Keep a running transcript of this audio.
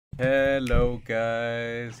Hello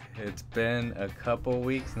guys, it's been a couple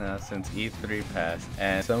weeks now since E3 passed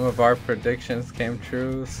and some of our predictions came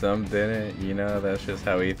true, some didn't, that's just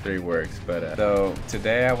how E3 works. But so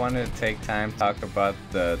today I wanted to take time to talk about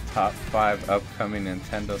the top 5 upcoming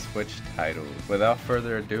Nintendo Switch titles. Without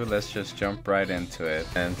further ado, let's just jump right into it.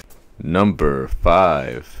 And number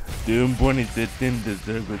 5. Doom 2013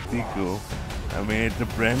 deserves a sequel. It's a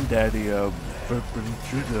granddaddy of Purple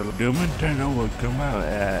Shooter. Doom Eternal will come out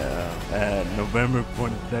at November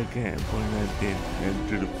 22nd, 2019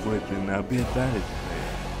 into the Switch, and I'll be excited to play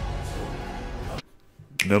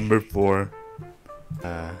it. Number 4.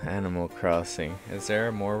 Animal Crossing. Is there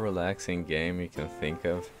a more relaxing game you can think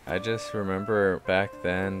of? I just remember back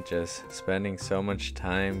then just spending so much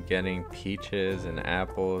time getting peaches and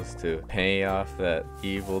apples to pay off that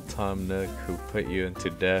evil Tom Nook who put you into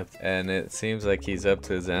debt, and it seems like he's up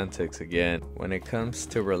to his antics again. When it comes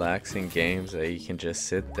to relaxing games that you can just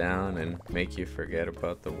sit down and make you forget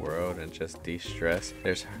about the world and just de-stress,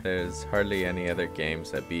 there's hardly any other games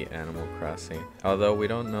that beat Animal Crossing. Although we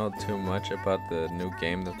don't know too much about the new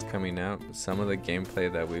game that's coming out, some of the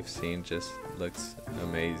gameplay that we've seen just looks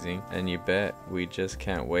amazing, and you bet we just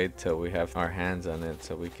can't wait till we have our hands on it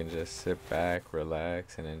so we can just sit back,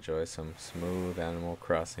 relax, and enjoy some smooth Animal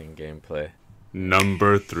Crossing gameplay.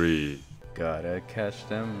 Number 3. Gotta catch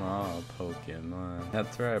them all, Pokemon.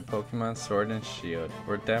 That's right, Pokemon Sword and Shield.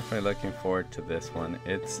 We're definitely looking forward to this one.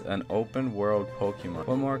 It's an open world Pokemon.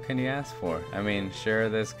 What more can you ask for? Sure,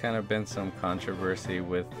 there's kind of been some controversy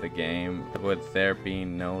with the game, with there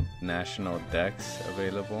being no national dex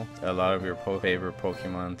available. A lot of your favorite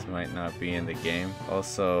Pokemons might not be in the game.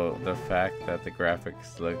 Also, the fact that the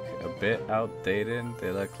graphics look a bit outdated.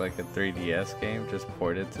 They look like a 3DS game just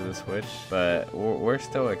ported to the Switch. But we're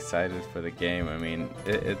still excited for the game.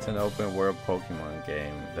 It's an open world Pokemon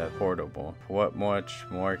game that's portable. What much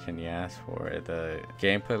more can you ask for? The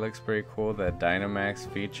gameplay looks pretty cool. The Dynamax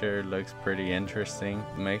feature looks pretty interesting.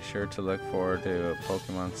 Make sure to look forward to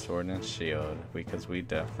Pokemon Sword and Shield, because we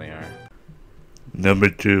definitely are. Number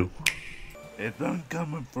 2. It's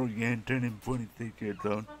uncommon for a game turning 46 years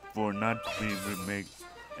old for not to be remade,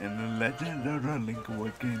 and the Legend of Zelda Link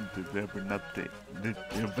Awakening deserves an update. The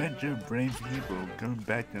adventure of brave people come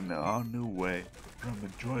back in an all-new way from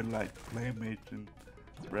a joy-like claymation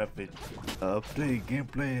graphics. Update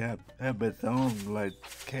gameplay have its own like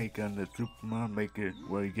cake on the Super Mario Maker,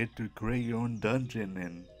 where you get to create your own dungeon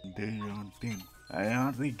and do your own thing. I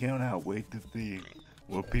honestly cannot wait to see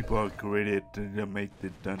what people are created to make the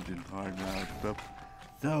dungeon hard and stuff.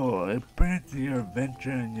 So, it brings your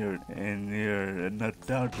adventure and your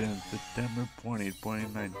nostalgia on September 20,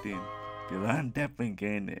 2019. Cause I'm definitely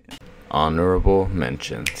getting it. Honorable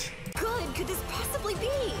mentions. Good could this possibly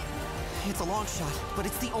be? It's a long shot, but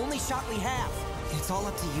it's the only shot we have. It's all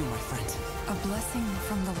up to you, my friend. A blessing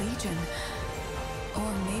from the Legion.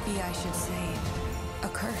 Or maybe I should say, a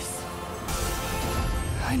curse.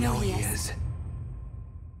 I know he is.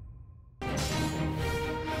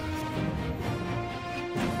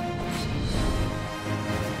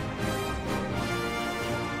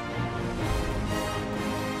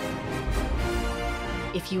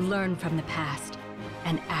 If you learn from the past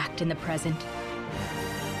and act in the present,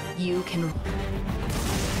 you can...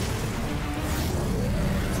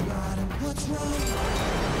 What's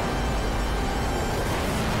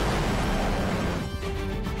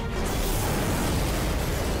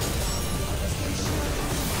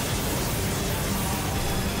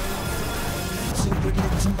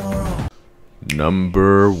wrong?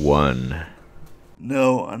 Number 1.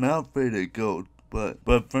 No, I'm not afraid of ghosts, but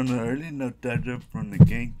from the early nostalgia from the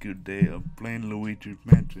GameCube day of playing Luigi's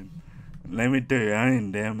Mansion, let me tell you, I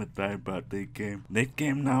ain't damn excited about this game. This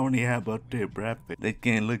game not only have updated graphics, this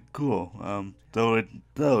game look cool. So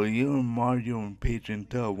you and Mario and Peach and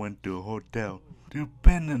Toad went to a hotel to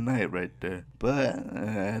spend the night right there. But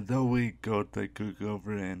as always, Ghost they took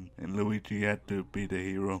over and Luigi had to be the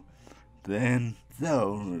hero. Then,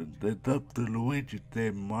 so it's up to Luigi to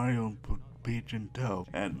save Mario and Peach and Toad,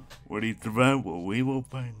 and will he survive? Well, we will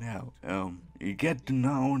find out. You get to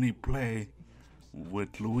not only play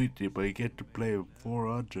with Luigi, but you get to play with 4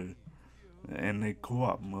 others in a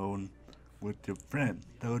co-op mode with your friends.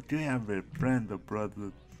 So if you have a friend or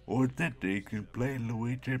brother or sister, you can play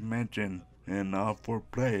Luigi Mansion and all 4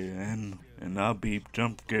 players, and I'll be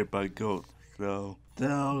jump scared by ghosts. So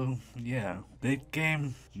yeah, this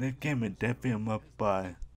game is definitely a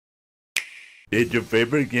must-buy. Is your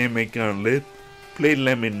favorite game make on list? Please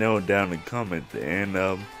let me know down in the comments, and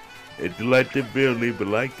if you like this video, leave a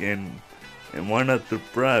like, and why not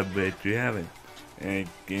subscribe if you haven't. And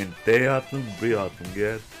stay awesome, be awesome,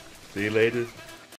 guys. See you later.